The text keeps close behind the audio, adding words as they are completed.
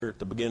At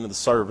the beginning of the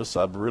service,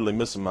 I'm really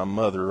missing my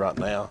mother right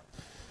now.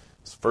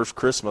 It's the first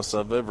Christmas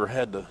I've ever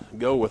had to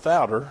go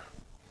without her,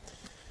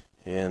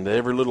 and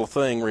every little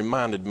thing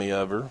reminded me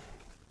of her,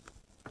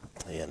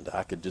 and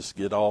I could just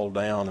get all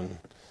down and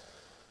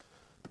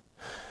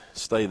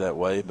stay that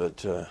way,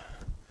 but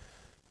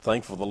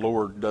thankful the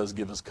Lord does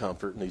give us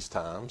comfort in these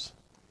times,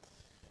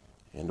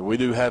 and we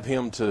do have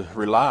Him to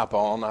rely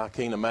upon. I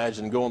can't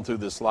imagine going through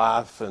this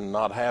life and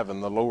not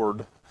having the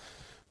Lord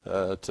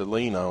to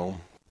lean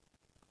on.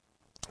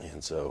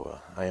 And so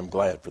I am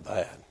glad for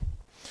that.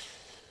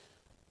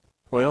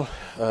 Well,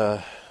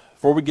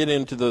 before we get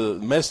into the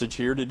message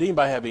here, did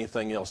anybody have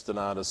anything else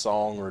tonight, a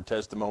song or a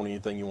testimony,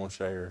 anything you want to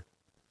share?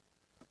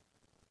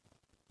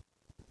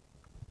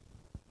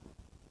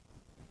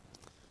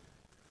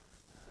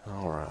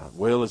 All right.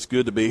 Well, it's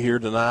good to be here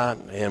tonight,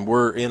 and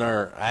we're in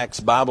our Acts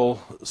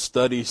Bible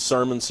study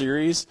sermon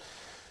series.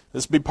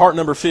 This will be part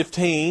number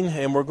 15,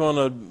 and we're going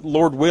to,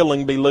 Lord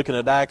willing, be looking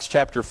at Acts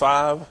chapter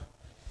 5.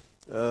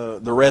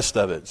 The rest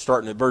of it,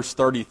 starting at verse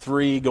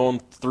 33, going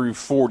through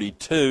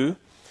 42.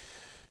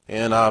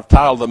 And I've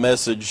titled the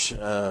message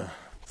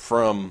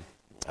from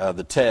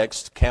the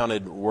text,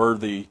 Counted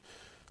Worthy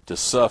to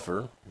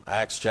Suffer,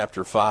 Acts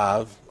chapter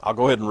 5. I'll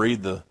go ahead and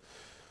read the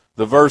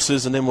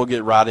verses, and then we'll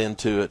get right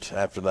into it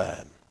after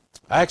that.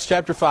 Acts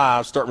chapter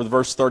 5, starting with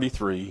verse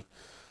 33.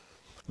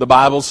 The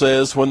Bible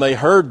says, "When they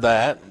heard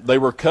that, they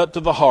were cut to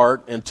the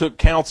heart and took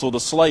counsel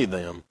to slay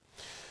them.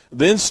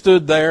 Then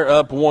stood there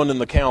up one in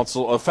the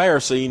council, a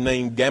Pharisee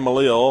named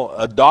Gamaliel,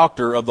 a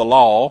doctor of the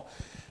law,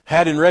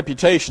 had in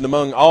reputation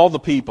among all the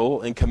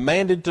people, and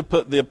commanded to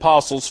put the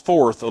apostles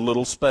forth a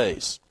little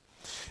space.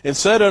 And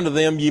said unto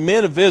them, Ye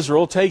men of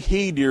Israel, take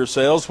heed to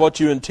yourselves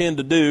what you intend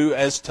to do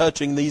as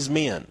touching these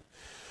men.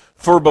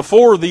 For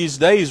before these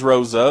days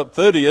rose up,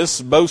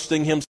 Theudas,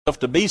 boasting himself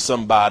to be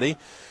somebody,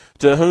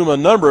 to whom a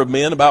number of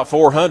men, about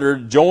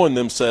 400, joined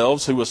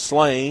themselves, who was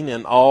slain,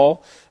 and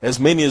all, as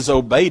many as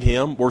obeyed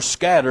him, were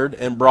scattered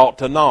and brought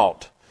to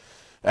naught.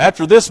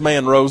 After this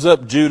man rose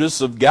up Judas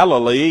of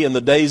Galilee in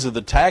the days of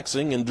the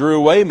taxing, and drew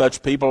away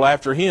much people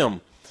after him.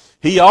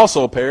 He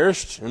also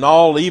perished, and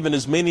all, even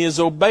as many as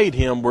obeyed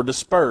him, were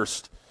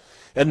dispersed.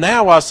 And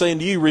now I say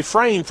unto you,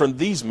 refrain from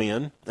these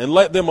men, and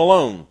let them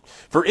alone.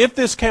 For if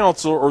this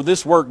counsel or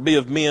this work be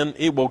of men,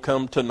 it will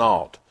come to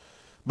naught.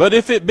 But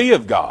if it be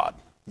of God,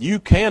 you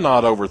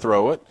cannot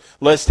overthrow it,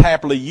 lest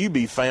haply you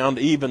be found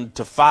even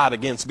to fight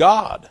against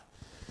God."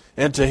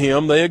 And to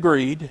him they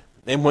agreed.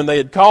 And when they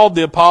had called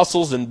the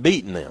apostles and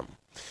beaten them,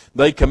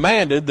 they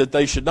commanded that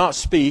they should not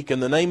speak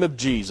in the name of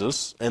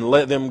Jesus, and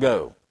let them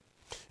go.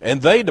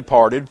 And they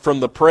departed from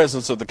the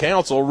presence of the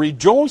council,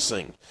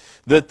 rejoicing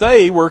that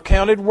they were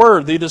counted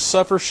worthy to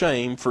suffer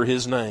shame for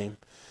his name.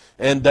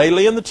 And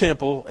daily in the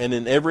temple and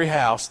in every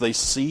house they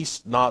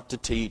ceased not to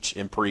teach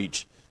and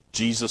preach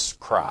Jesus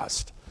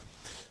Christ.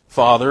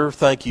 Father,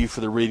 thank you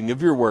for the reading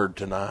of your word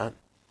tonight.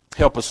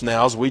 Help us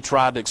now as we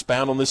try to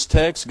expound on this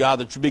text. God,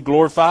 that you be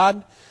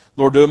glorified.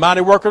 Lord, do a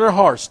mighty work in our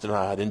hearts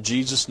tonight. In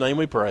Jesus' name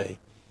we pray.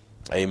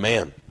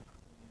 Amen.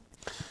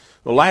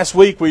 Well, last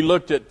week we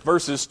looked at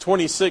verses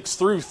 26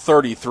 through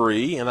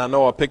 33, and I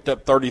know I picked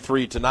up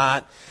 33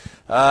 tonight,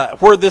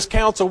 where this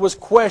council was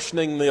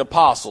questioning the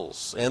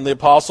apostles, and the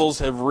apostles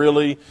have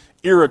really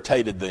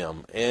irritated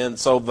them, and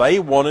so they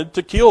wanted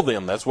to kill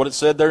them. That's what it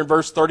said there in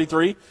verse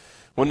 33.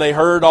 When they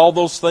heard all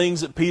those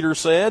things that Peter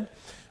said,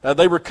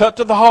 they were cut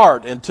to the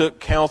heart and took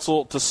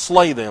counsel to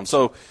slay them.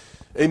 So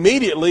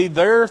immediately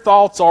their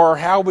thoughts are,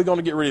 how are we going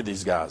to get rid of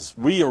these guys?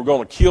 We are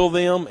going to kill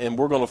them, and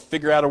we're going to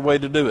figure out a way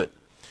to do it.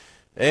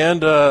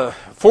 And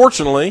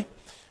fortunately,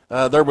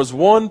 there was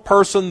one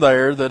person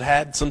there that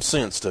had some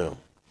sense to him.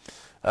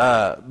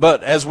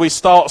 But as we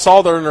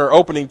saw there in our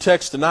opening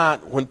text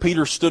tonight, when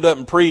Peter stood up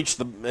and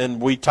preached, and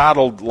we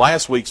titled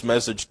last week's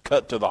message,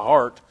 Cut to the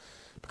Heart,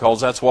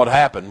 because that's what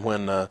happened.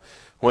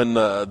 When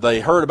they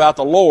heard about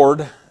the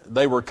Lord,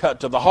 they were cut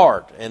to the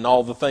heart, and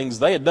all the things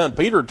they had done.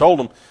 Peter told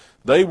them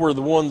they were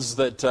the ones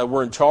that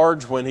were in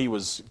charge when he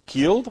was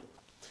killed,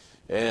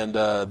 and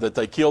that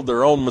they killed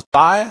their own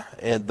Messiah,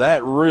 and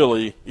that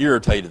really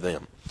irritated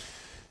them.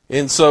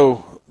 And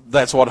so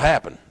that's what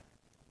happened.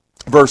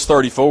 Verse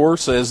 34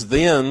 says,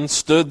 "Then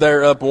stood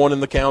there up one in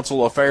the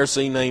council, a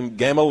Pharisee named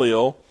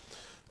Gamaliel,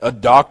 a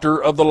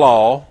doctor of the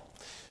law,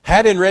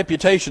 had in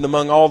reputation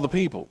among all the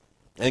people,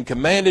 and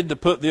commanded to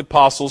put the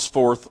apostles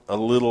forth a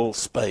little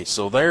space."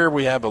 So there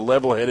we have a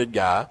level-headed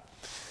guy.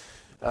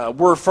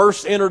 We're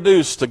first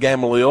introduced to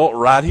Gamaliel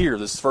right here.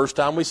 This is the first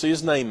time we see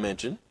his name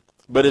mentioned,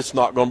 but it's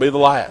not going to be the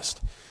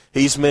last.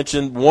 He's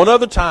mentioned one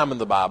other time in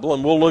the Bible,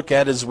 and we'll look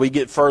at it as we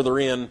get further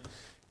in,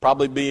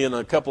 probably be in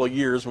a couple of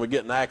years when we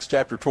get in Acts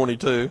chapter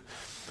 22,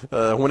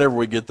 whenever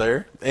we get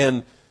there.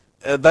 And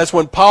that's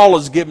when Paul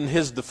is giving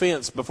his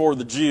defense before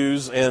the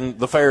Jews and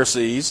the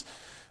Pharisees.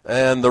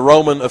 and the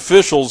Roman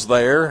officials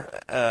there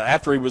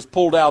after he was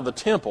pulled out of the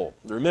temple.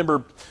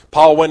 Remember,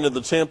 Paul went into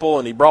the temple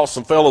and he brought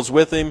some fellows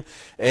with him,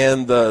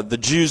 and the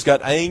Jews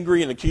got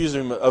angry and accused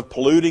him of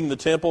polluting the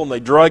temple, and they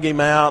drug him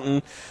out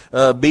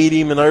and beat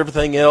him and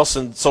everything else.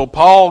 And so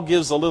Paul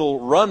gives a little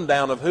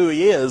rundown of who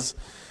he is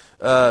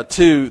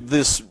to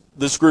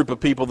this group of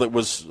people that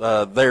was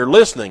there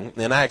listening.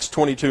 In Acts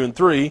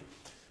 22:3,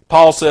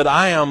 Paul said,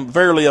 "I am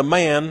verily a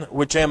man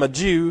which am a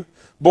Jew,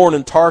 born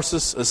in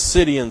Tarsus, a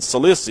city in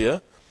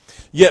Cilicia,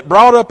 yet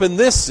brought up in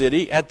this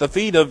city at the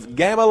feet of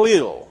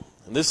Gamaliel."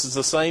 And this is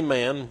the same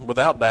man,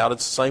 without doubt,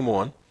 it's the same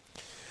one.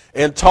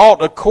 "And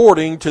taught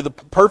according to the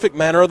perfect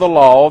manner of the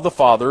law of the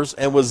fathers,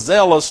 and was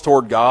zealous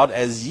toward God,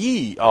 as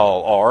ye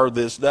all are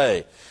this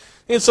day."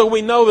 And so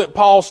we know that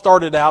Paul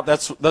started out,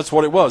 that's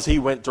what it was. He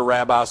went to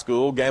rabbi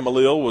school.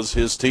 Gamaliel was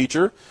his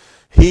teacher.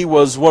 He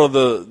was one of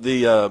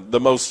the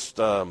most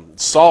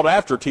sought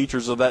after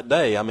teachers of that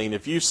day. I mean,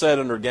 if you sat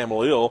under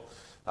Gamaliel,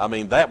 I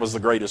mean, that was the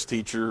greatest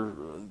teacher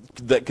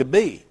that could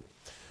be.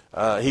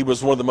 He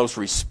was one of the most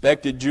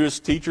respected Jewish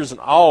teachers in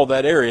all of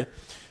that area.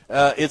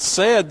 It's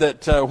said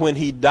that when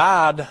he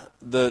died,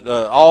 that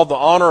all the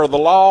honor of the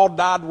law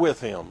died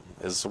with him,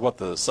 is what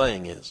the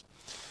saying is.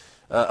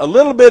 A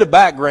little bit of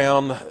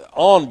background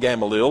on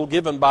Gamaliel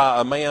given by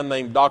a man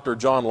named Dr.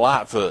 John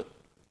Lightfoot.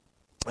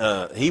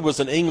 He was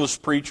an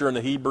English preacher and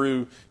a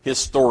Hebrew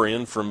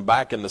historian from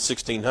back in the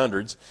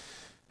 1600s.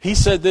 He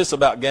said this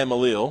about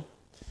Gamaliel.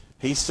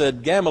 He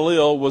said,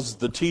 "Gamaliel was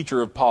the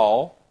teacher of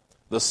Paul,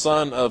 the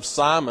son of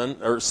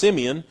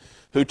Simeon,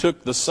 who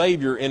took the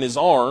Savior in his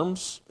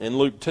arms," in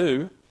Luke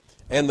 2,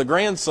 "and the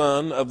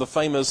grandson of the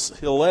famous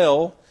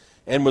Hillel,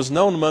 and was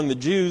known among the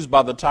Jews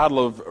by the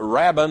title of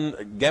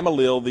Rabban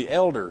Gamaliel the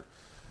Elder."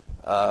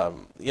 I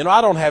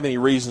don't have any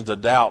reason to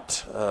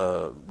doubt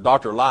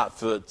Dr.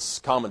 Lightfoot's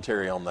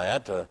commentary on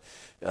that.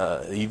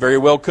 He very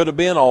well could have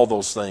been all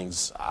those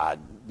things.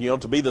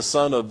 To be the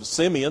son of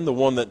Simeon, the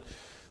one that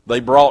they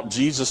brought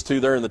Jesus to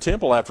there in the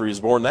temple after he was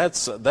born,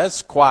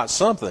 that's quite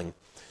something.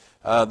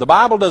 The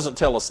Bible doesn't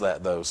tell us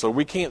that, though, so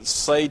we can't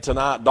say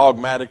tonight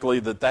dogmatically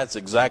that that's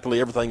exactly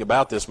everything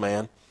about this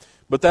man,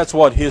 but that's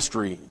what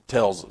history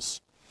tells us.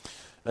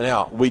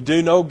 Now, we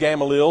do know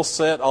Gamaliel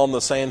sat on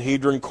the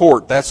Sanhedrin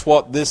court. That's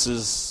what this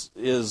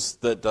is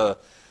that the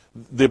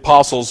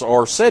apostles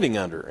are sitting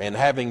under and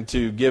having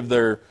to give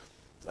their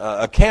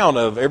account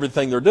of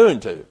everything they're doing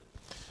to.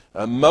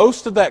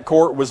 Most of that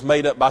court was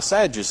made up by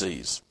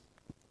Sadducees,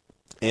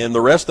 and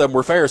the rest of them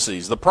were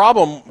Pharisees. The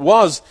problem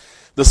was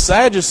the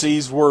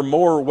Sadducees were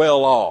more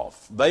well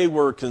off. They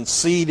were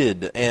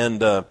conceited,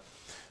 and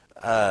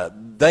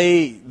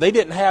they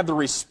didn't have the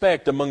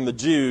respect among the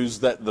Jews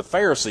that the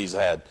Pharisees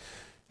had.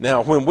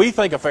 Now, when we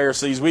think of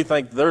Pharisees, we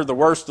think they're the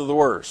worst of the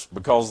worst,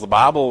 because the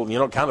Bible,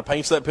 kind of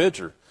paints that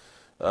picture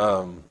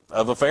of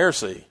a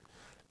Pharisee.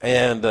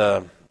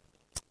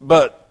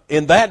 But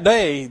in that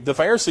day, the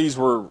Pharisees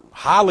were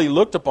highly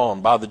looked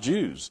upon by the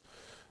Jews.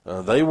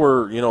 They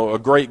were, a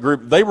great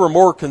group. They were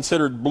more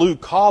considered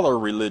blue-collar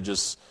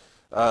religious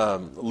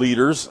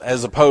leaders,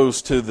 as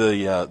opposed to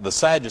the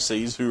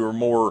Sadducees, who were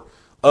more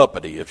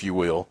uppity, if you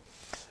will.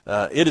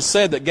 It is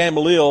said that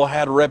Gamaliel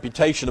had a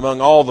reputation among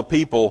all the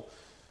people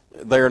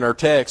there in our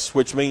text,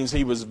 which means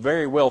he was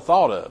very well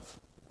thought of.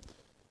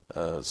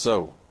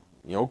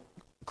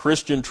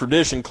 Christian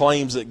tradition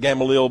claims that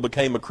Gamaliel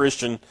became a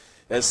Christian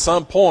at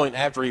some point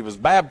after he was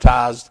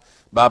baptized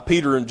by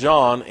Peter and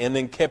John, and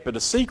then kept it a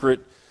secret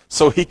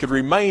so he could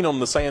remain on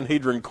the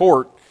Sanhedrin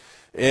court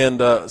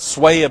and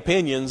sway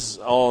opinions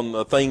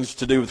on things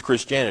to do with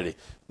Christianity.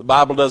 The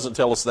Bible doesn't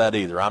tell us that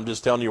either. I'm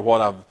just telling you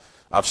what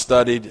I've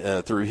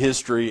studied through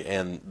history,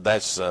 and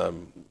that's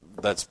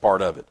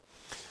part of it.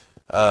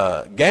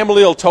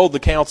 Gamaliel told the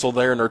council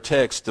there in our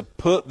text to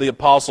put the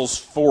apostles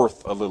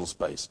forth a little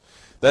space.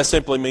 That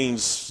simply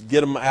means get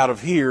them out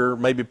of here,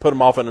 maybe put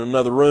them off in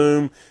another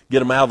room, get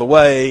them out of the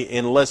way,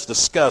 and let's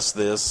discuss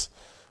this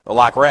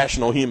like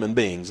rational human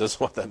beings. That's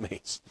what that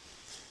means.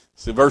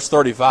 See, verse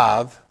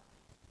 35,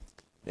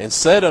 "And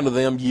said unto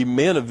them, Ye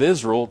men of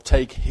Israel,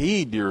 take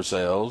heed to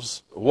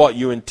yourselves what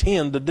you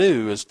intend to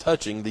do as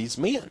touching these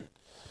men."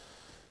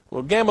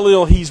 Well,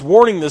 Gamaliel, he's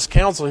warning this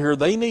council here,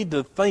 they need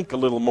to think a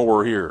little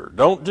more here.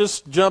 Don't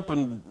just jump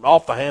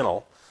off the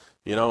handle,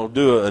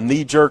 do a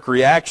knee-jerk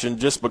reaction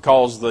just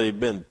because they've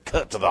been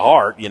cut to the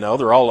heart,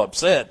 they're all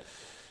upset.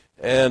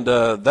 And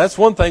that's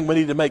one thing we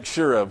need to make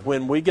sure of.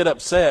 When we get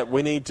upset,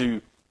 we need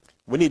to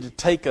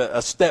take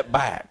a step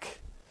back.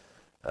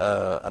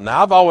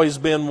 Now, I've always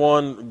been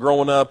one,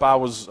 growing up, I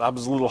was a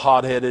little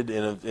hot-headed,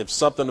 and if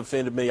something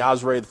offended me, I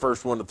was ready the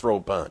first one to throw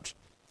a punch.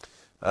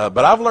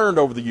 But I've learned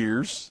over the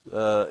years,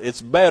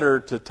 it's better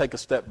to take a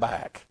step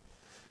back.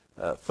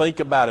 Think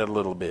about it a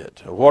little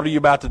bit. What are you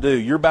about to do?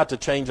 You're about to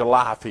change a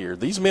life here.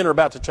 These men are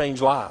about to change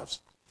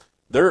lives.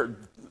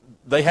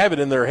 They have it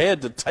in their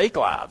head to take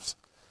lives.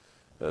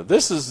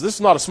 This is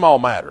not a small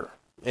matter.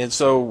 And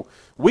so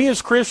we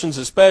as Christians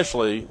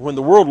especially, when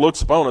the world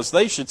looks upon us,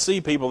 they should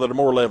see people that are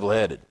more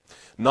level-headed.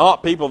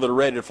 Not people that are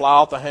ready to fly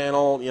off the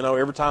handle,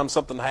 every time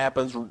something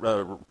happens,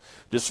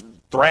 just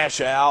thrash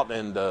out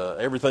and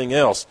everything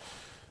else.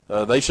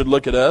 They should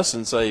look at us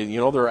and say,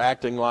 they're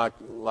acting like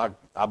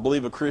I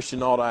believe a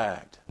Christian ought to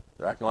act.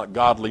 They're acting like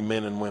godly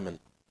men and women.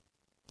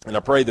 And I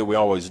pray that we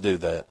always do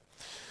that.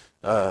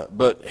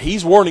 But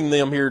he's warning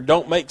them here,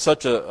 don't make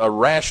such a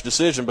rash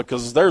decision,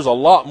 because there's a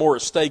lot more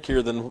at stake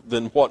here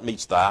than what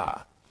meets the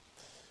eye.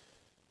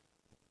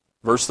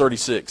 Verse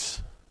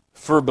 36,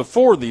 for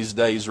before these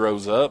days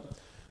rose up,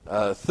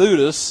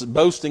 Theudas,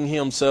 boasting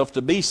himself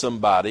to be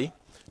somebody,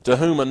 to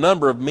whom a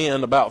number of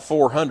men, about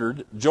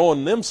 400,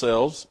 joined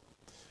themselves,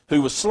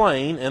 who was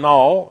slain, and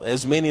all,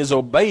 as many as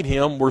obeyed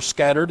him, were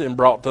scattered and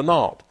brought to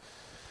naught.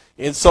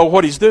 And so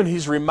what he's doing,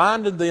 he's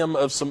reminded them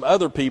of some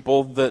other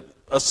people that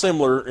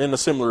in a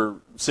similar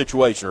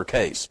situation or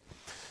case.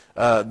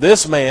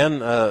 This man,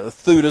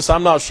 Theudas,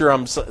 I'm not sure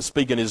I'm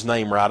speaking his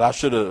name right. I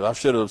should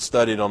have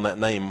studied on that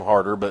name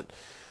harder, but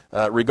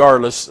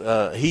regardless,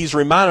 he's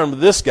reminding them of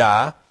this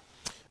guy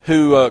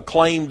who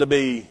claimed to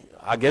be,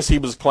 I guess he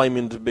was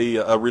claiming to be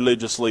a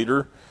religious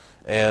leader,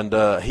 and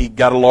he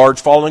got a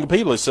large following of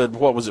people. He said,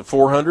 what was it,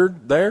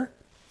 400 there?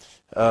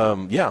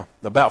 Yeah,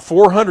 about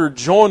 400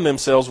 joined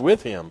themselves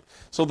with him.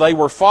 So they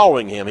were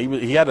following him.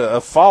 He had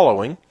a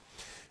following.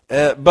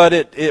 But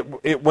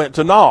it went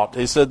to naught.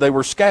 He said they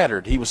were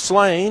scattered. He was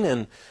slain,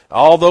 and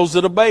all those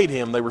that obeyed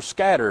him, they were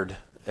scattered.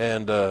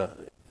 And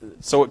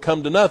so it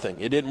come to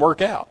nothing. It didn't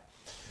work out.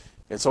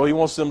 And so he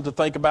wants them to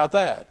think about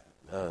that.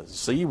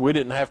 See, we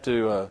don't have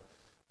to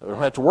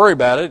worry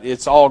about it.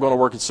 It's all going to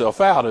work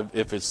itself out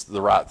if it's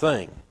the right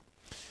thing.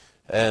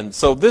 And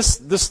so this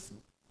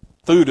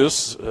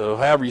Theudas,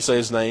 however you say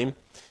his name,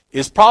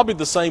 is probably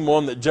the same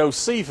one that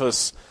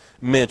Josephus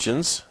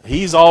mentions.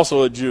 He's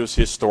also a Jewish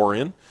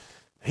historian.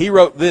 He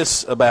wrote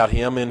this about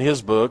him in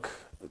his book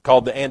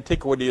called The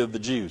Antiquity of the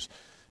Jews.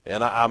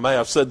 And I may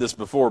have said this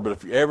before, but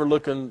if you're ever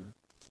looking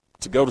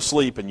to go to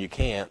sleep and you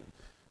can't,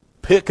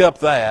 pick up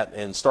that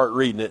and start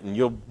reading it, and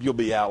you'll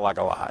be out like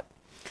a light.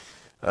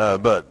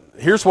 But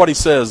here's what he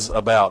says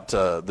about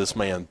this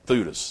man,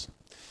 Theudas.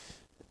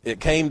 It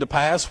came to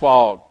pass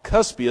while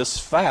Cuspius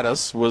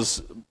Fatus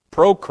was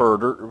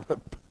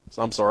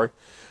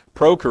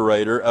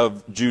procurator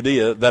of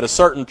Judea, that a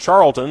certain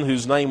charlatan,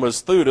 whose name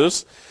was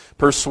Theudas,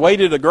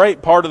 persuaded a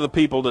great part of the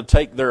people to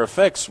take their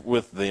effects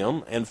with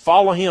them and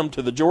follow him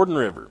to the Jordan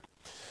River.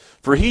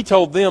 For he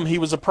told them he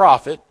was a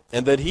prophet,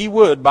 and that he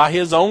would, by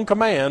his own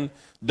command,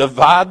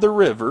 divide the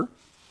river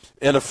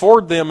and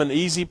afford them an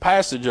easy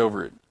passage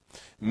over it.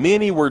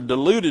 Many were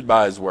deluded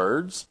by his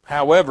words.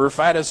 However,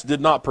 Fatus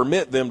did not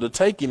permit them to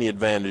take any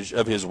advantage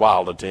of his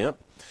wild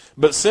attempt,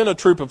 but sent a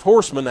troop of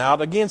horsemen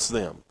out against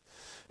them.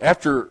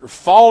 After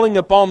falling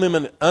upon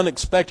them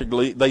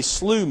unexpectedly, they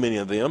slew many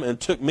of them and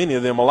took many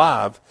of them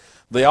alive.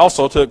 They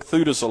also took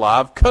Theudas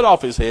alive, cut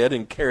off his head,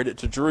 and carried it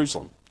to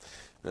Jerusalem.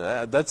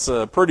 That's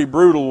a pretty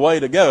brutal way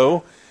to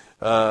go.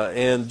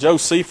 And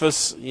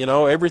Josephus,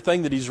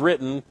 everything that he's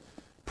written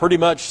pretty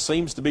much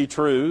seems to be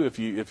true if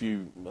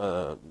you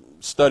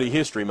study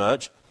history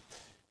much.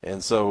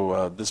 And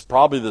so this is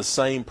probably the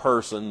same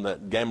person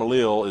that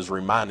Gamaliel is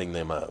reminding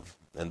them of.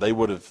 And they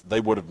would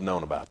have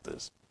known about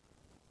this.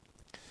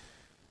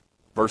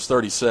 Verse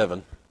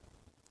 37,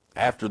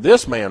 after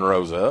this man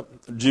rose up,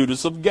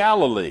 Judas of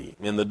Galilee,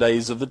 in the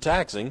days of the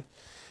taxing,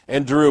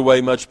 and drew away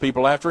much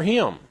people after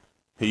him.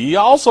 He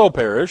also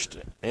perished,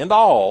 and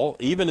all,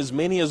 even as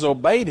many as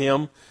obeyed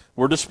him,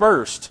 were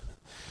dispersed.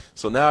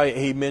 So now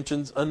he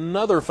mentions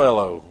another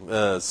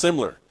fellow,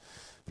 similar,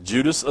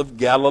 Judas of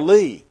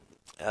Galilee.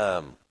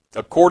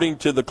 According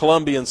to the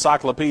Columbia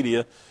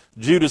Encyclopedia,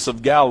 Judas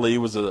of Galilee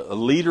was a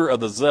leader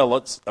of the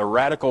Zealots, a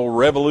radical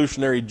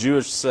revolutionary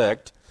Jewish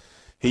sect.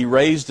 He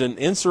raised an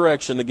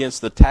insurrection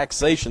against the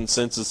taxation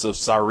census of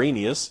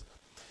Cyrenius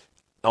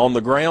on the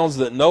grounds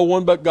that no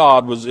one but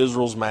God was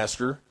Israel's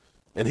master,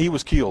 and he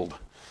was killed.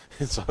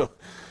 And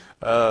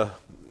so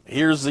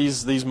here's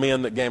these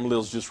men that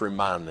Gamaliel's just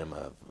reminding them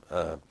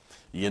of.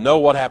 You know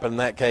what happened in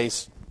that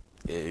case?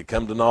 It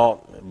come to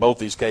naught, both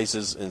these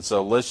cases, and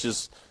so let's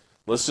just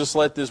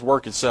let this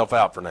work itself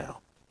out for now.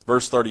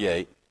 Verse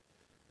 38.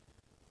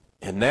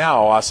 And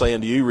now I say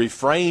unto you,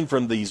 refrain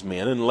from these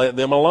men and let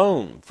them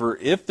alone. For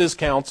if this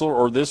counsel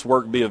or this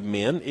work be of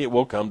men, it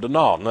will come to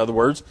naught. In other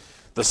words,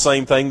 the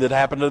same thing that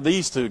happened to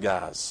these two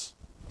guys.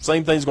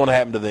 Same thing's going to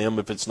happen to them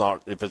if it's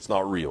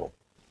not real.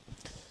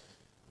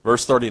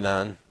 Verse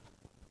 39.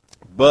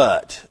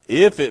 But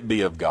if it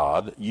be of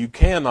God, you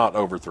cannot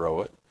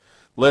overthrow it,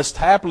 lest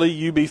haply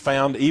you be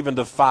found even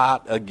to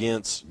fight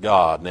against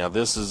God. Now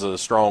this is a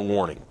strong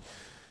warning.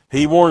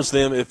 He warns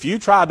them, if you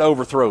try to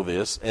overthrow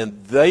this,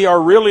 and they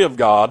are really of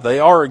God, they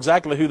are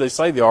exactly who they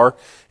say they are,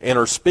 and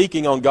are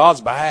speaking on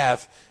God's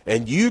behalf,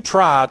 and you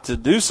try to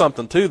do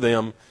something to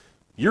them,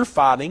 you're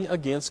fighting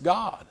against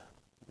God.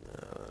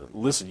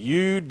 Listen,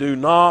 you do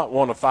not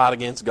want to fight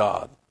against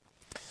God.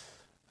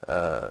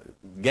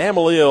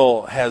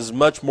 Gamaliel has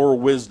much more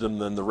wisdom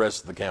than the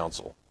rest of the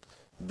council.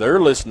 They're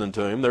listening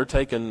to him. They're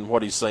taking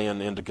what he's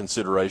saying into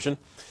consideration.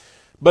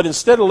 But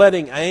instead of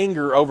letting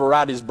anger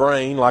override his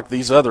brain like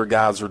these other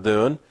guys are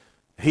doing,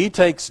 he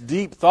takes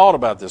deep thought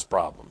about this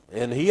problem.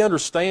 And he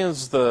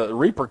understands the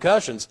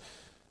repercussions.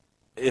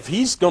 If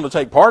he's going to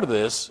take part of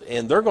this,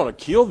 and they're going to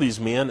kill these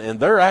men, and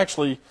they're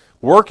actually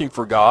working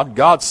for God,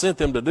 God sent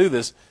them to do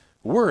this,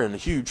 we're in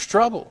huge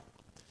trouble.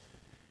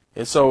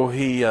 And so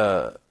he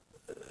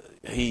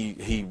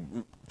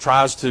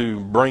tries to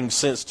bring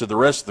sense to the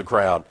rest of the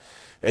crowd.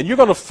 And you're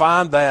going to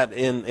find that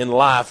in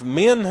life.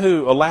 Men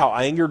who allow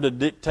anger to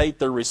dictate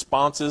their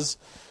responses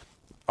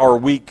are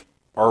weak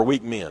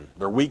men.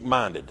 They're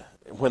weak-minded.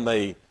 When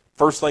they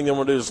first thing they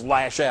want to do is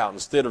lash out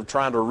instead of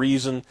trying to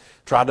reason,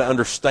 try to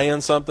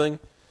understand something.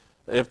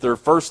 If their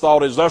first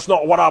thought is, that's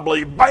not what I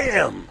believe,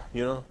 bam!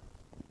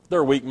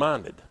 They're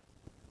weak-minded.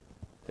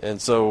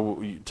 And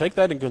so you take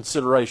that in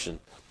consideration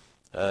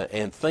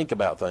and think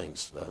about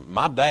things.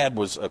 My dad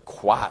was a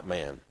quiet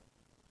man.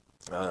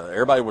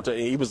 Everybody would tell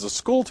you, he was a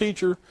school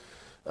teacher.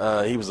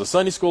 He was a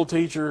Sunday school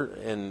teacher,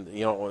 and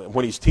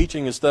when he's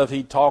teaching and stuff,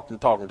 he talked and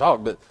talked and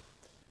talked. But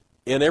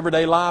in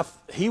everyday life,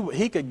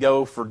 he could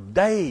go for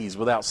days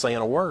without saying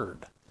a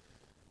word.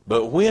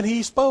 But when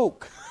he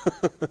spoke,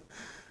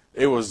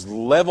 it was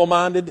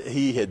level-minded.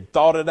 He had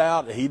thought it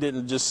out. He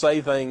didn't just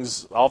say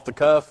things off the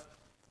cuff.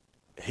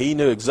 He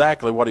knew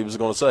exactly what he was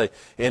going to say,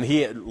 and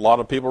a lot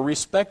of people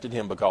respected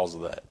him because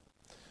of that.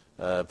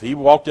 If he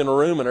walked in a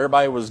room and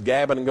everybody was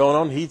gabbing and going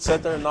on, he'd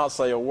sit there and not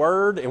say a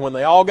word, and when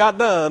they all got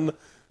done,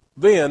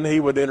 then he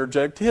would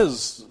interject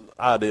his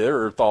idea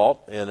or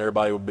thought, and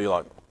everybody would be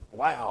like,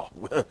 wow,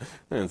 I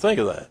didn't think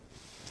of that.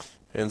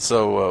 And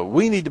so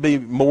we need to be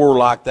more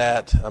like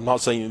that. I'm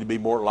not saying you need to be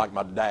more like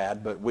my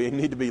dad, but we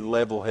need to be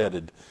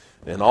level-headed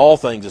in all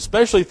things,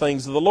 especially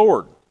things of the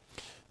Lord.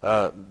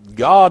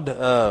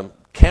 God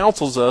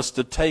counsels us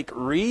to take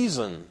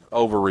reason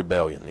over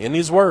rebellion. In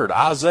His Word,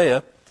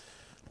 Isaiah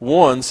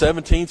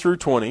 1:17 through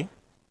 20,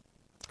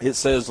 it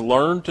says,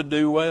 learn to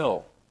do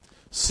well,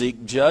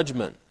 seek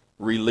judgment,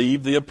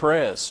 relieve the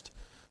oppressed,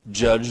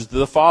 judge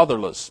the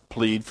fatherless,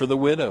 plead for the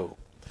widow.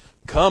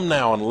 Come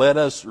now and let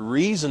us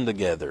reason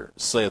together,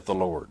 saith the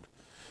Lord.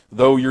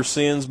 Though your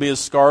sins be as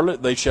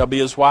scarlet, they shall be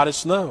as white as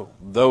snow.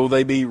 Though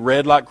they be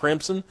red like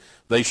crimson,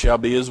 they shall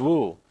be as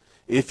wool.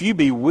 If you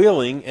be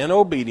willing and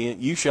obedient,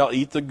 you shall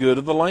eat the good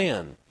of the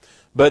land.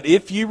 But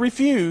if you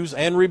refuse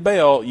and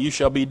rebel, you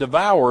shall be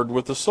devoured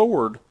with the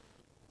sword,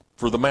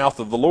 for the mouth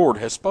of the Lord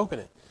has spoken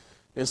it.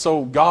 And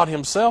so God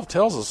Himself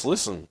tells us,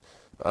 listen,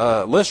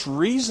 let's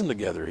reason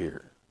together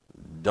here.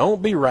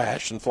 Don't be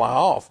rash and fly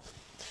off.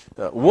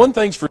 One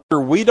thing's for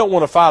sure, we don't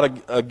want to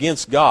fight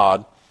against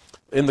God.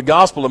 In the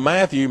Gospel of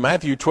Matthew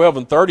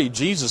 12:30,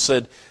 Jesus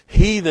said,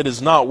 he that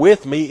is not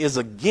with me is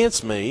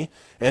against me,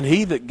 and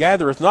he that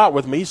gathereth not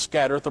with me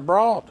scattereth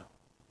abroad.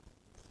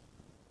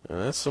 And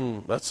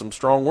that's some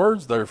strong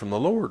words there from the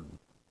Lord.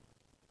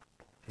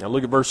 Now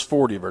look at verse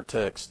 40 of our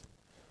text.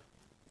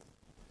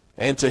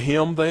 And to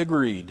him they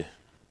agreed.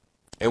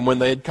 And when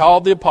they had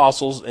called the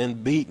apostles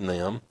and beaten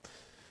them,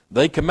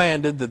 they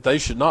commanded that they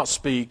should not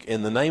speak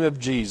in the name of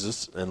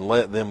Jesus, and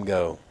let them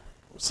go.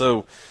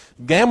 So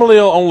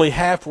Gamaliel only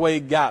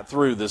halfway got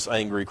through this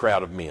angry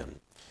crowd of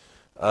men.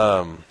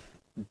 They're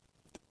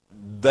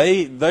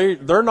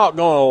not going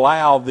to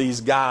allow these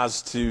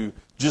guys to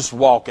just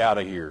walk out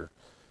of here.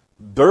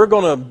 They're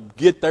going to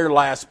get their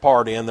last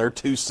part in, their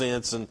 2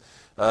 cents, and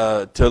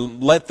to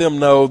let them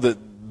know that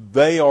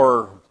they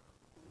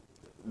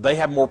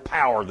have more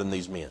power than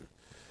these men.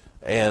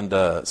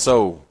 And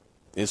so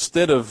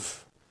instead of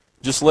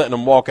just letting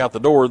them walk out the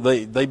door,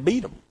 they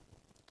beat them,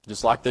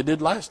 just like they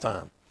did last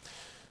time.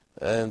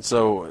 And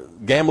so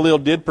Gamaliel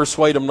did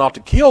persuade them not to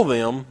kill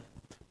them,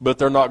 but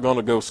they're not going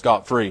to go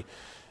scot-free.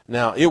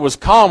 Now, it was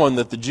common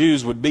that the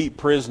Jews would beat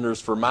prisoners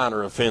for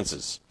minor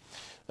offenses.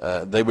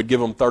 They would give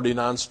them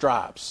 39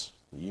 stripes.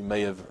 You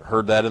may have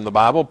heard that in the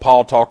Bible.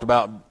 Paul talked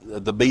about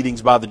the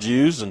beatings by the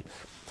Jews, and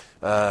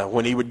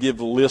when he would give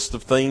the list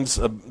of things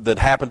that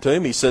happened to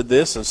him, he said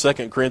this in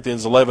 2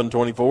 Corinthians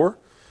 11:24,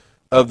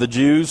 of the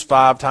Jews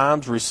 5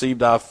 times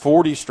received I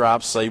 40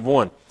 stripes save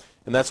one.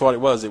 And that's what it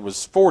was. It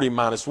was 40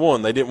 minus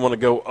 1. They didn't want to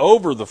go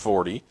over the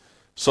 40,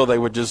 so they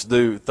would just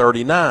do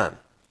 39.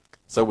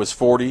 So it was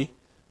 40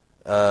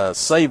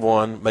 save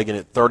 1, making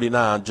it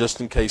 39, just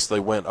in case they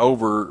went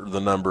over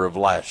the number of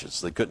lashes.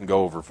 They couldn't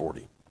go over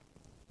 40.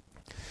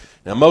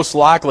 Now, most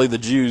likely the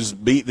Jews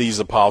beat these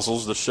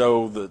apostles to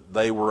show that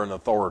they were an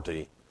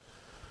authority.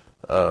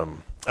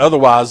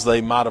 Otherwise, they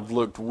might have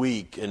looked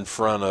weak in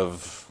front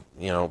of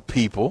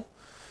people.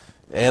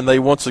 And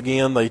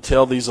they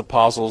tell these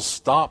apostles,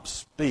 stop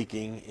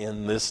speaking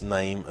in this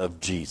name of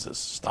Jesus.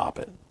 Stop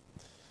it.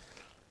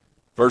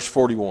 Verse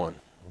 41.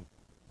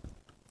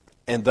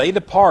 And they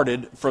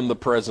departed from the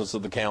presence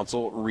of the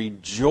council,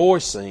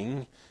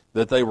 rejoicing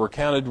that they were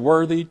counted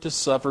worthy to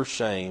suffer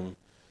shame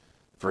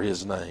for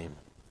His name.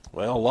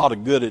 Well, a lot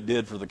of good it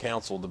did for the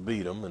council to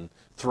beat them and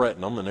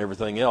threaten them and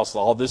everything else.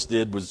 All this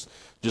did was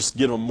just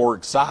get them more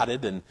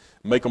excited and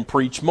make them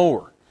preach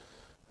more.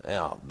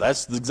 Now,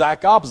 that's the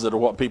exact opposite of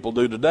what people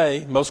do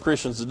today. Most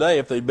Christians today,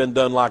 if they've been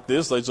done like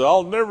this, they say,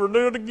 I'll never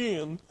do it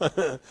again.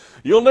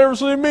 You'll never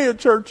see me at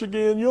church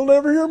again. You'll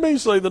never hear me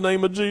say the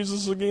name of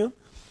Jesus again.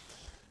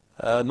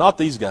 Not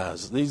these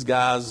guys. These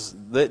guys,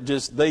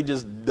 they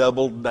just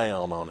doubled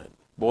down on it.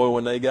 Boy,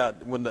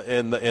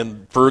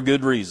 and for a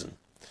good reason.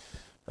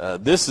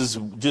 This is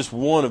just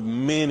one of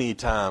many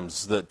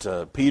times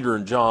that Peter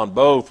and John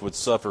both would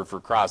suffer for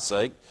Christ's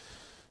sake.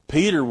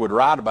 Peter would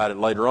write about it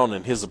later on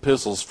in his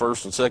epistles,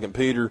 1st and 2nd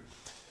Peter.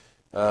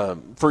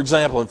 For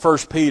example, in 1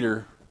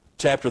 Peter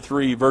chapter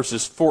 3,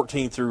 verses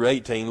 14 through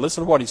 18,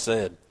 listen to what he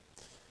said.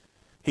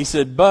 He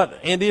said,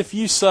 and if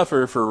you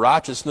suffer for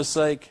righteousness'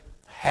 sake,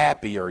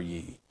 happy are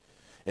ye.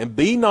 And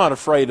be not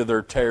afraid of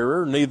their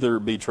terror, neither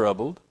be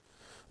troubled.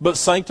 But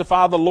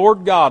sanctify the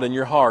Lord God in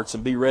your hearts,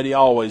 and be ready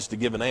always to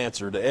give an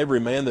answer to every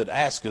man that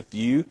asketh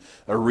you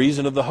a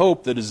reason of the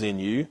hope that is in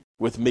you,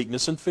 with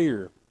meekness and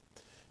fear,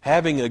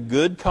 having a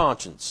good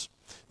conscience,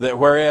 that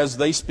whereas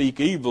they speak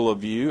evil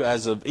of you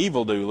as of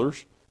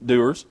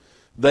evildoers,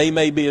 they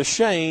may be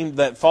ashamed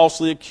that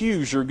falsely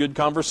accuse your good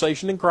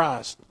conversation in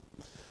Christ.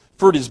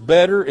 For it is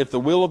better, if the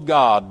will of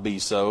God be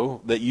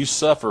so, that you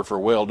suffer for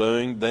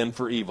well-doing than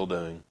for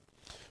evil-doing.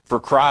 For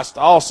Christ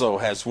also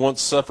has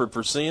once suffered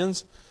for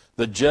sins,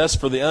 the just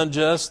for the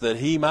unjust, that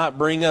he might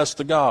bring us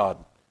to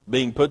God,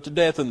 being put to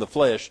death in the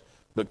flesh,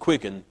 but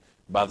quickened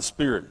by the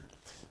Spirit.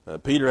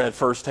 Peter had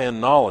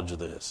first-hand knowledge of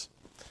this.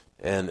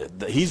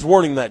 And he's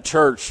warning that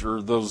church,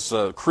 or those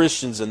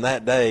Christians in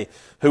that day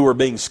who were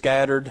being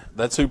scattered.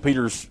 That's who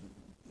Peter's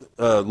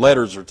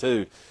letters are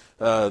to.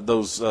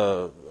 Those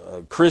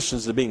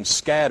Christians that are being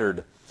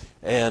scattered.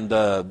 And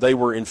they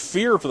were in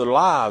fear for their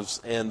lives,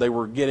 and they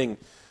were getting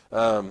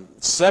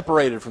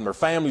separated from their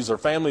families. Their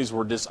families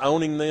were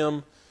disowning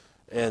them,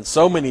 and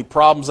so many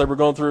problems they were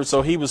going through.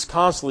 So he was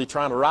constantly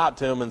trying to write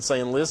to them and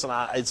saying, listen,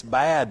 it's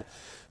bad,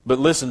 but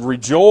listen,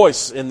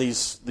 rejoice in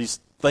these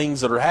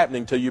things that are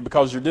happening to you,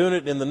 because you're doing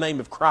it in the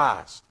name of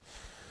Christ.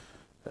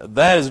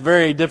 That is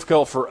very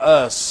difficult for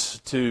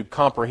us to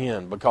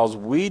comprehend, because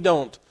we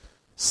don't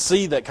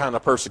see that kind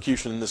of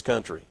persecution in this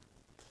country.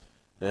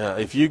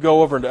 If you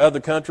go over into other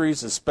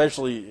countries,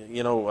 especially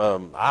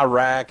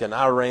Iraq and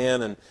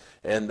Iran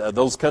and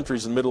those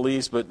countries in the Middle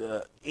East,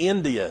 but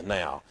India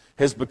now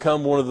has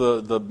become one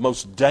of the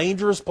most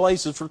dangerous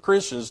places for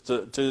Christians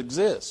to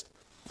exist.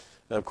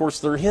 Of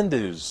course, there are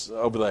Hindus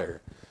over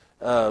there.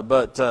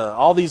 But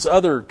all these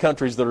other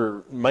countries that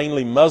are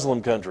mainly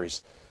Muslim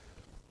countries,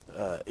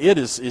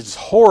 it's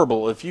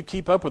horrible. If you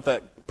keep up with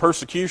that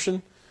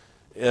persecution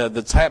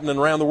that's happening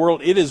around the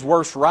world, it is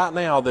worse right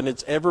now than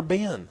it's ever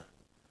been.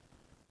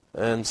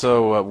 And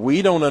so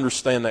we don't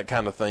understand that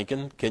kind of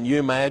thinking. Can you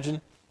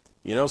imagine,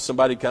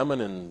 somebody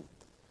coming and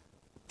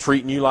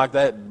treating you like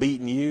that,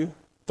 beating you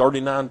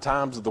 39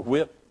 times with the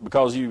whip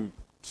because you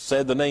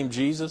said the name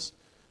Jesus?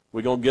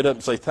 We're going to get up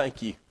and say,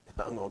 thank you.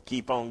 I'm going to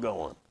keep on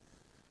going.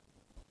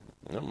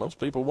 Most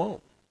people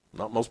won't.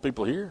 Not most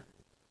people here.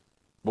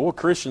 Boy,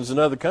 Christians in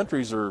other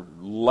countries are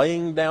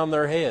laying down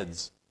their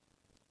heads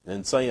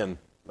and saying,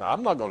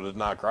 I'm not going to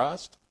deny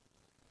Christ.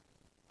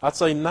 I'd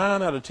say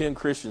 9 out of 10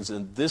 Christians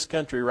in this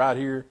country right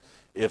here,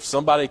 if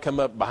somebody come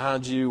up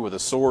behind you with a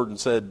sword and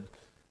said,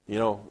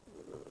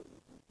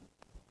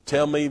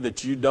 tell me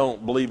that you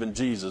don't believe in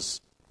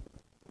Jesus,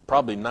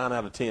 probably 9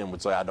 out of 10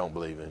 would say, I don't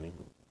believe in him.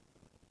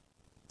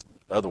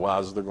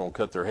 Otherwise, they're going to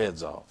cut their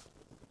heads off.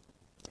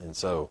 And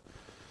so,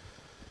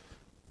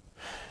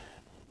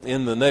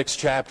 in the next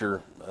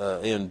chapter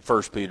in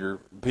 1 Peter,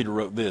 Peter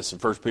wrote this in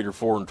 1 Peter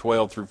 4 and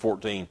 12 through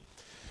 14.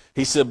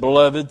 He said,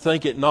 Beloved,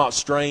 think it not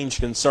strange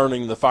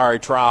concerning the fiery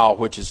trial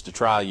which is to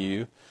try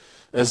you,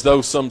 as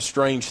though some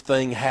strange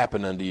thing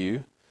happened unto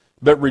you.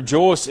 But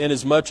rejoice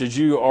inasmuch as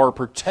you are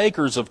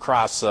partakers of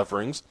Christ's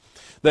sufferings,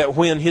 that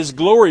when his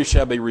glory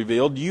shall be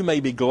revealed, you may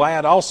be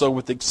glad also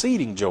with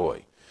exceeding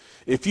joy.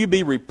 If you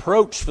be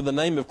reproached for the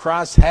name of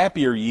Christ,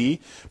 happy are ye,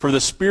 for the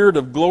Spirit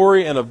of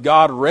glory and of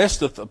God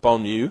resteth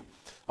upon you.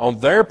 On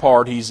their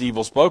part he is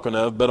evil spoken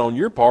of, but on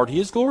your part he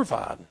is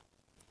glorified.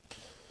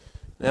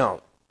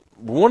 Now,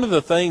 one of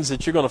the things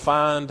that you're going to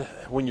find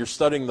when you're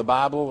studying the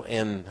Bible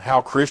and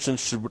how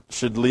Christians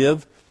should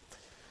live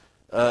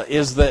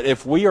is that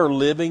if we are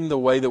living the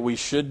way that we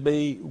should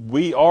be,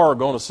 we are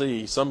going to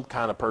see some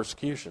kind of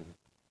persecution.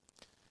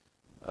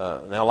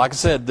 Now, like I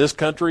said, this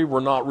country, we're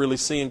not really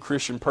seeing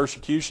Christian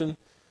persecution,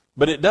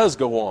 but it does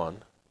go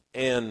on.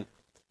 And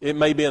it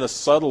may be in a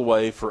subtle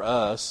way for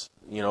us,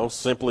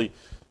 simply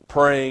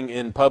praying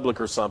in public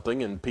or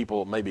something, and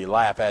people maybe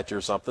laugh at you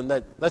or something.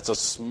 That's a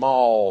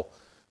small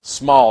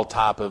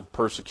type of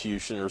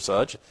persecution or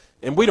such,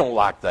 and we don't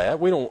like that.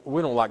 We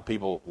don't like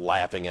people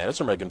laughing at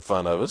us or making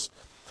fun of us.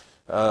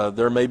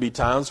 There may be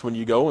times when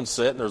you go and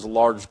sit and there's a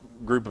large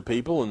group of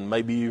people, and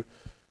maybe you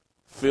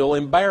feel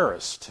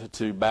embarrassed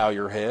to bow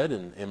your head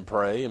and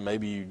pray, and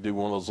maybe you do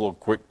one of those little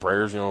quick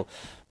prayers, God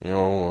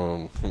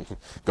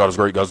is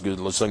great, God's good,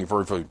 let's sing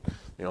for food,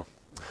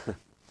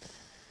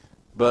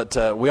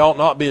 But we ought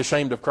not be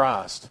ashamed of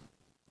Christ.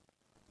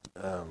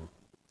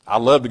 I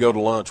love to go to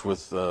lunch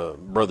with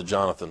Brother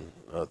Jonathan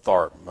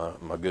Tharp,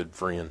 my good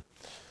friend.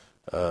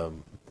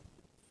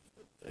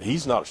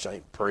 He's not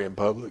ashamed to pray in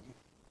public.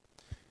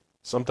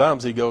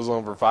 Sometimes he goes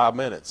on for 5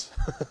 minutes.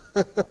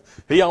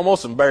 He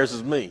almost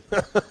embarrasses me.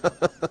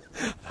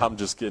 I'm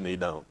just kidding, he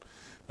don't.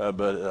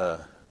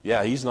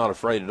 Yeah, he's not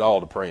afraid at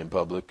all to pray in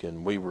public.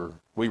 And we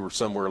were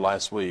somewhere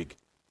last week,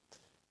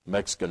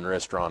 Mexican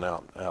restaurant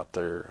out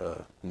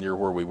there near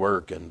where we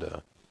work, and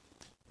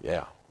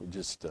yeah,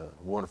 just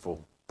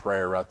wonderful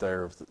prayer right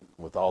there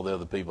with all the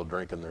other people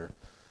drinking their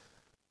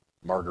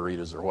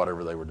margaritas or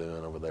whatever they were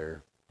doing over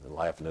there and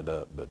laughing it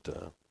up.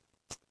 But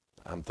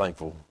I'm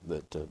thankful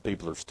that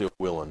people are still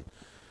willing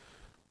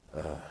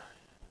to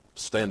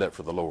stand up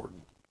for the Lord.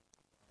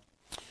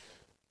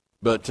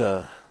 But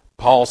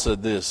Paul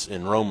said this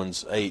in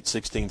Romans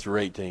 8:16 through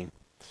 18.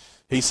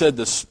 He said,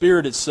 "The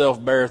Spirit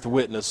itself beareth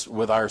witness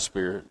with our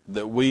spirit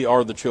that we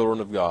are the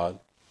children of God.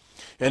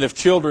 And if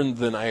children,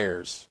 then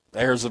heirs,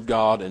 heirs of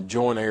God, and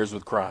joint heirs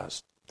with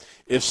Christ.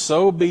 If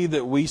so be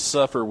that we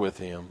suffer with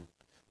him,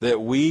 that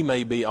we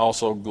may be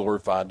also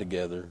glorified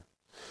together.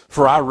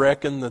 For I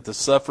reckon that the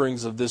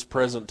sufferings of this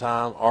present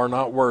time are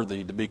not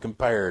worthy to be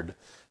compared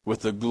with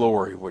the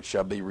glory which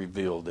shall be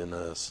revealed in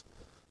us."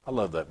 I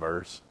love that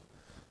verse.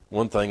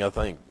 One thing I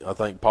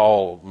think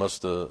Paul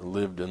must have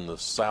lived in the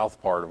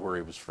south part of where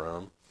he was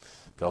from,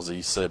 because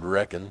he said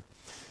reckon.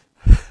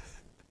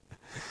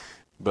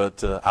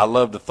 But I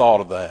love the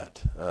thought of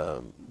that.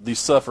 These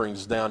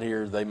sufferings down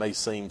here, they may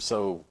seem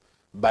so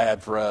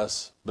bad for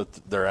us, but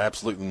they're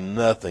absolutely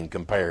nothing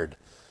compared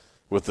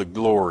with the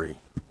glory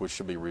which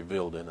shall be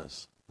revealed in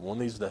us. One of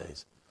these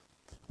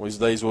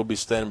days we'll be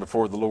standing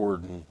before the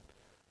Lord, and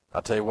I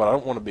tell you what, I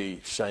don't want to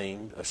be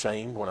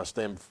ashamed when I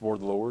stand before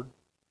the Lord.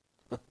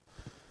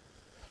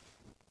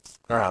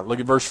 All right, look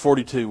at verse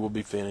 42. We'll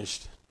be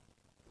finished.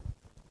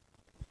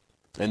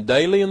 "And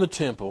daily in the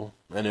temple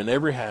and in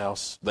every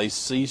house they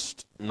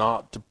ceased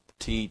not to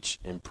teach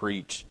and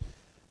preach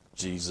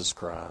Jesus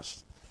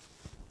Christ."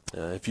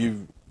 If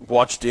you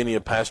watched any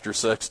of Pastor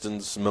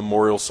Sexton's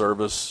memorial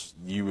service,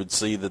 you would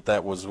see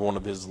that was one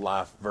of his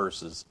life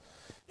verses.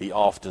 He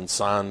often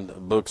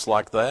signed books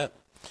like that.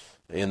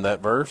 In that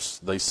verse,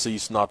 they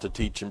ceased not to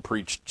teach and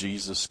preach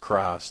Jesus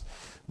Christ.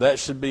 That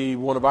should be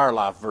one of our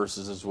life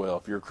verses as well.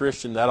 If you're a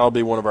Christian, that ought to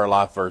be one of our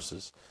life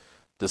verses.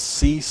 To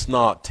cease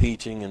not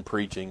teaching and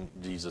preaching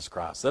Jesus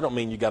Christ. That don't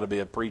mean you got to be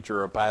a preacher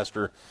or a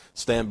pastor,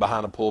 stand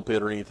behind a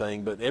pulpit or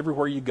anything, but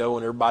everywhere you go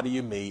and everybody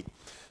you meet,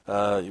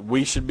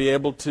 we should be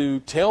able to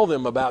tell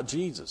them about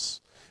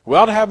Jesus. We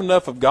ought to have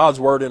enough of God's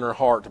Word in our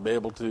heart to be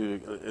able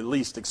to at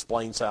least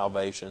explain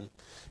salvation.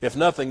 If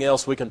nothing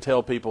else, we can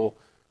tell people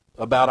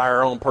about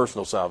our own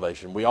personal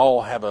salvation. We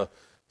all have a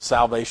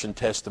salvation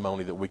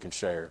testimony that we can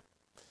share.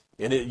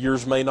 And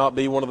yours may not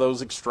be one of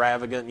those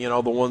extravagant,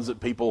 the ones that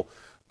people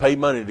pay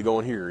money to go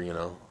and hear,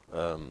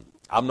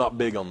 I'm not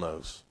big on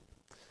those.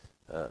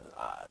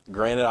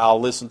 Granted, I'll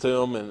listen to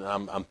them, and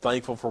I'm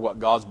thankful for what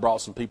God's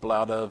brought some people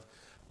out of.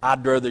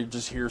 I'd rather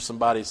just hear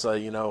somebody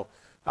say,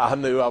 I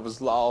knew I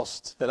was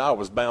lost and I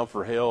was bound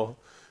for hell,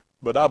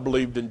 but I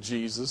believed in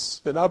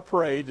Jesus and I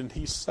prayed and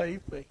he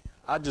saved me.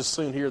 I'd just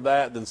soon hear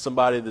that than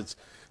somebody that's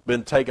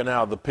been taken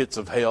out of the pits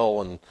of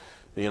hell and,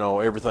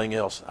 everything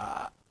else.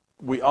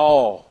 We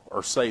all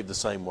are saved the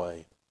same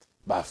way,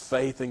 by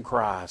faith in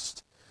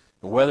Christ.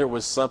 And whether it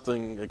was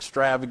something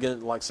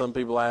extravagant like some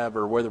people have,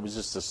 or whether it was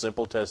just a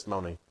simple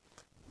testimony,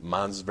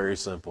 mine's very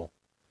simple.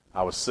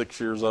 I was 6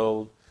 years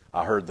old.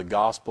 I heard the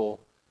gospel.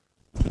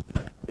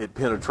 It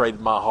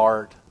penetrated my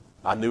heart.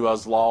 I knew I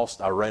was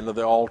lost. I ran to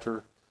the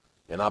altar,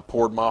 and I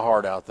poured my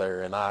heart out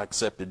there, and I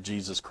accepted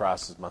Jesus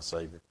Christ as my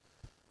Savior.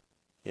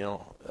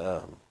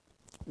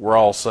 We're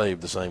all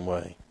saved the same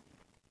way.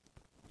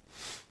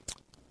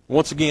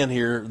 Once again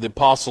here, the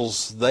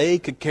apostles, they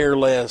could care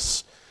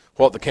less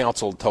what the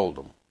council told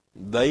them.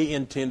 They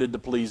intended to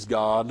please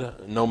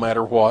God no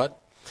matter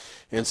what.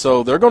 And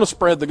so they're going to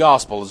spread the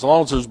gospel. As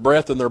long as there's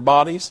breath in their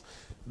bodies,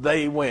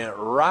 they went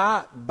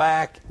right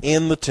back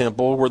in the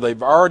temple where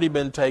they've already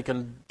been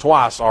taken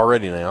twice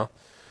already now.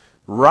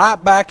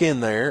 Right back in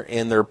there,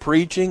 and they're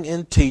preaching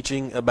and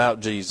teaching about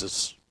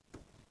Jesus.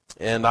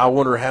 And I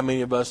wonder how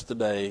many of us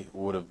today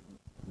would have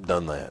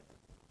done that.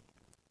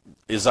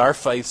 Is our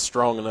faith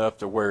strong enough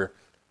to where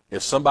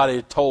if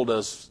somebody told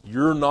us,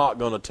 you're not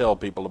going to tell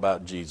people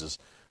about Jesus,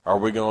 are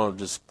we going to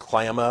just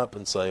clam up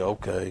and say,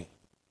 okay?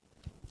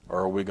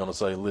 Or are we going to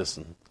say,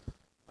 listen,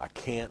 I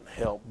can't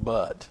help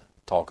but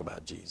talk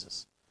about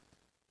Jesus.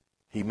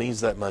 He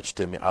means that much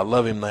to me. I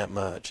love him that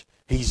much.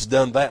 He's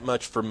done that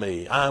much for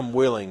me. I'm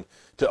willing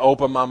to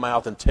open my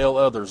mouth and tell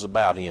others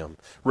about him.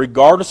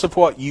 Regardless of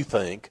what you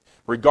think,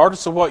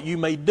 regardless of what you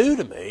may do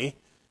to me,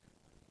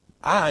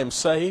 I am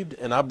saved,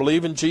 and I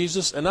believe in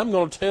Jesus, and I'm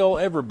going to tell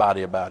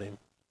everybody about him.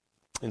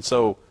 And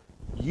so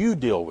you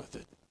deal with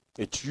it.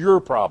 It's your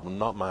problem,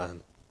 not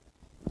mine.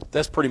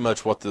 That's pretty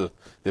much what the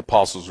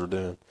apostles are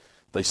doing.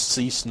 They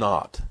cease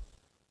not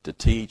to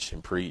teach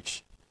and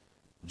preach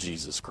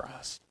Jesus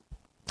Christ.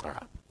 All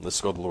right,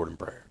 let's go to the Lord in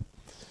prayer.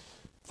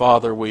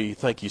 Father, we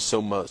thank you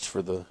so much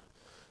for the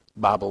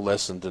Bible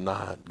lesson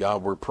tonight.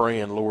 God, we're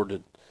praying, Lord,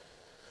 that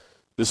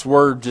this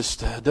word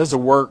just does a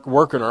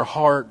work in our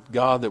heart,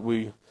 God, that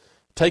we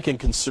take in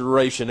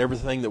consideration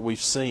everything that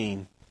we've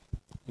seen.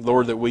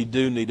 Lord, that we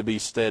do need to be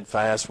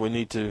steadfast. We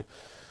need to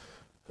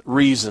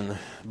reason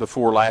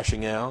before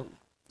lashing out.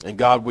 And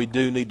God, we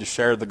do need to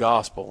share the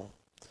gospel.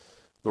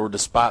 Lord,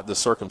 despite the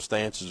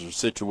circumstances or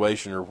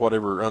situation or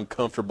whatever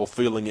uncomfortable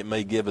feeling it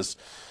may give us,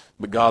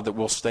 but God, that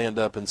we'll stand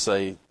up and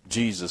say,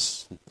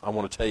 Jesus, I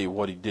want to tell you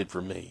what he did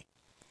for me.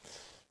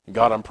 And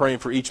God, I'm praying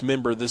for each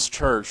member of this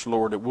church,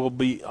 Lord, that we'll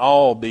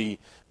all be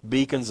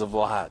beacons of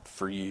light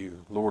for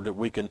you. Lord, that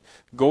we can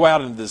go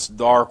out into this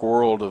dark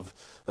world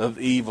of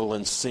evil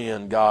and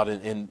sin, God,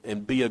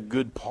 and be a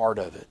good part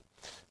of it.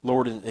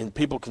 Lord, and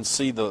people can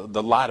see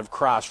the light of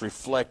Christ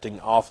reflecting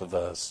off of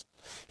us.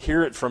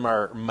 Hear it from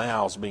our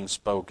mouths being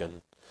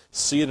spoken.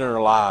 See it in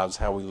our lives,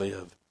 how we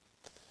live.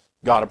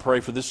 God, I pray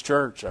for this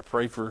church. I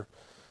pray for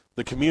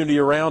the community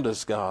around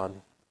us,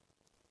 God.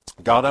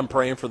 God, I'm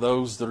praying for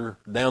those that are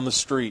down the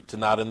street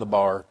tonight in the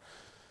bar.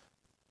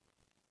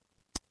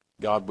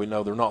 God, we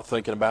know they're not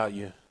thinking about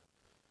you.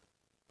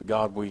 But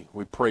God, we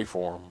pray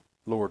for them.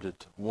 Lord,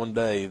 that one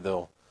day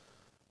they'll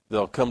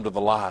come to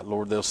the light.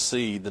 Lord, they'll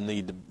see the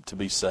need to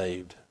be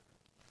saved.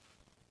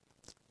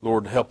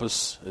 Lord, help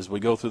us as we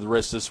go through the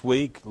rest of this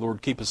week.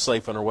 Lord, keep us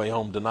safe on our way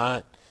home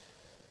tonight.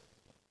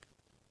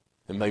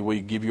 And may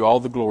we give you all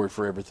the glory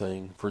for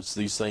everything. For it's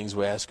these things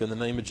we ask in the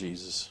name of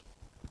Jesus.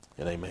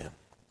 And amen.